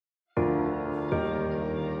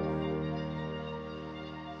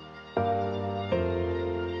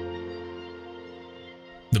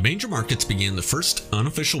major markets began the first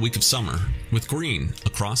unofficial week of summer with green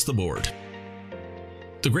across the board.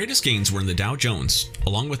 The greatest gains were in the Dow Jones,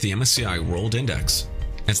 along with the MSCI World Index,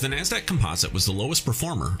 as the NASDAQ Composite was the lowest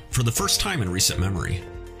performer for the first time in recent memory.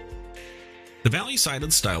 The value side of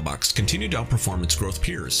the style box continued to outperform its growth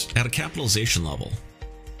peers at a capitalization level.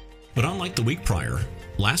 But unlike the week prior,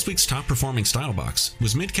 last week's top performing style box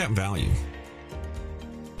was mid-cap value.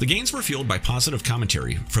 The gains were fueled by positive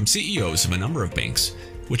commentary from CEOs of a number of banks,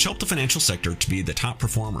 which helped the financial sector to be the top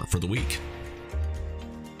performer for the week.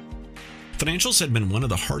 Financials had been one of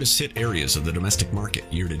the hardest hit areas of the domestic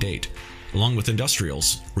market year to date, along with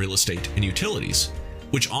industrials, real estate, and utilities,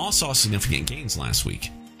 which all saw significant gains last week.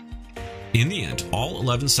 In the end, all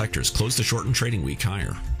 11 sectors closed the shortened trading week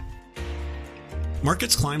higher.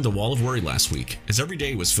 Markets climbed the wall of worry last week, as every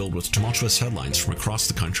day was filled with tumultuous headlines from across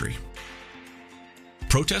the country.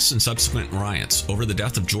 Protests and subsequent riots over the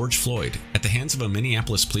death of George Floyd at the hands of a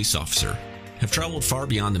Minneapolis police officer have traveled far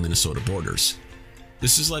beyond the Minnesota borders.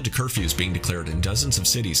 This has led to curfews being declared in dozens of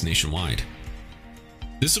cities nationwide.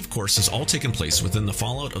 This, of course, has all taken place within the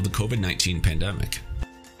fallout of the COVID-19 pandemic.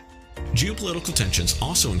 Geopolitical tensions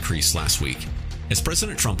also increased last week, as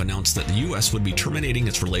President Trump announced that the U.S. would be terminating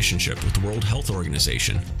its relationship with the World Health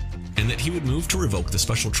Organization, and that he would move to revoke the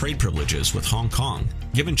special trade privileges with Hong Kong,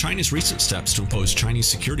 given China's recent steps to impose Chinese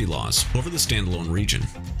security laws over the standalone region.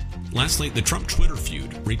 Lastly, the Trump-Twitter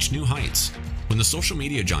feud reached new heights when the social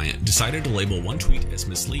media giant decided to label one tweet as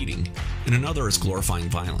misleading and another as glorifying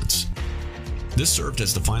violence. This served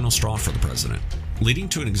as the final straw for the president, leading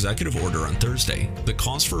to an executive order on Thursday that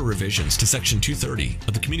calls for revisions to Section 230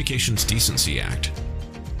 of the Communications Decency Act.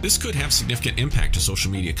 This could have significant impact to social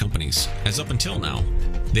media companies, as up until now,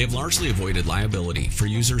 they have largely avoided liability for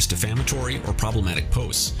users' defamatory or problematic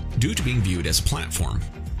posts due to being viewed as a platform.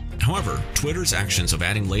 However, Twitter's actions of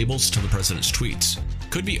adding labels to the president's tweets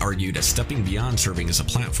could be argued as stepping beyond serving as a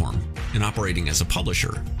platform and operating as a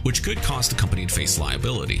publisher, which could cause the company to face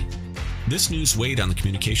liability. This news weighed on the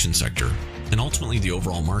communication sector and ultimately the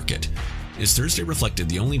overall market, as Thursday reflected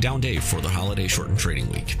the only down day for the holiday shortened trading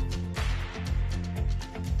week.